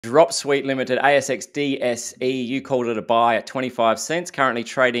Dropsuite Ltd, ASX DSE. You called it a buy at 25 cents, currently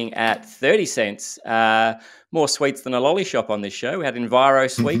trading at 30 cents. More sweets than a lolly shop on this show. We had Enviro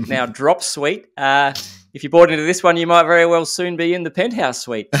Suite, now Dropsuite. If you bought into this one, you might very well soon be in the Penthouse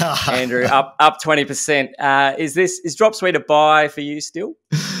Suite. Andrew, up 20%. Is Dropsuite a buy for you still?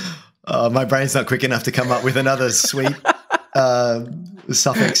 My brain's not quick enough to come up with another sweet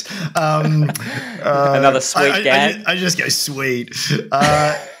suffix. Another sweet gag. I just go sweet.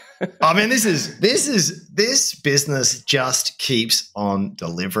 I mean, this business just keeps on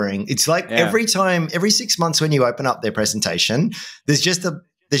delivering. It's like every 6 months when you open up their presentation, there's just a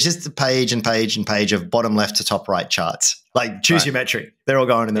page and page and page of bottom left to top right charts. Like choose your metric. They're all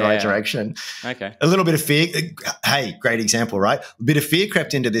going in the right direction. Okay. A little bit of fear. Hey, great example, right? A bit of fear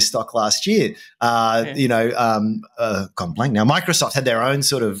crept into this stock last year. Gone blank now. Microsoft had their own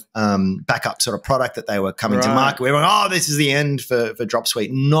sort of backup sort of product that they were coming to market. We were going, this is the end for Dropsuite,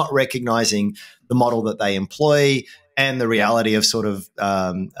 not recognizing the model that they employ and the reality of sort of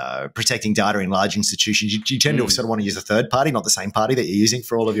protecting data in large institutions. You tend to sort of want to use a third party, not the same party that you're using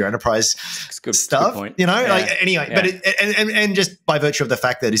for all of your enterprise stuff. Good point. And just by virtue of the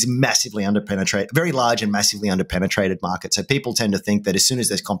fact that it's massively underpenetrated, very large and massively underpenetrated market. So people tend to think that as soon as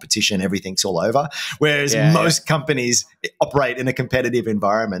there's competition, everything's all over, whereas most companies operate in a competitive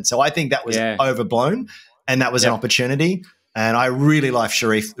environment. So I think that was overblown, and that was an opportunity. And I really like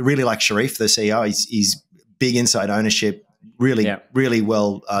Sharif, the CEO. He's big inside ownership, really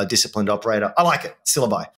well disciplined operator. I like it. Still a buy.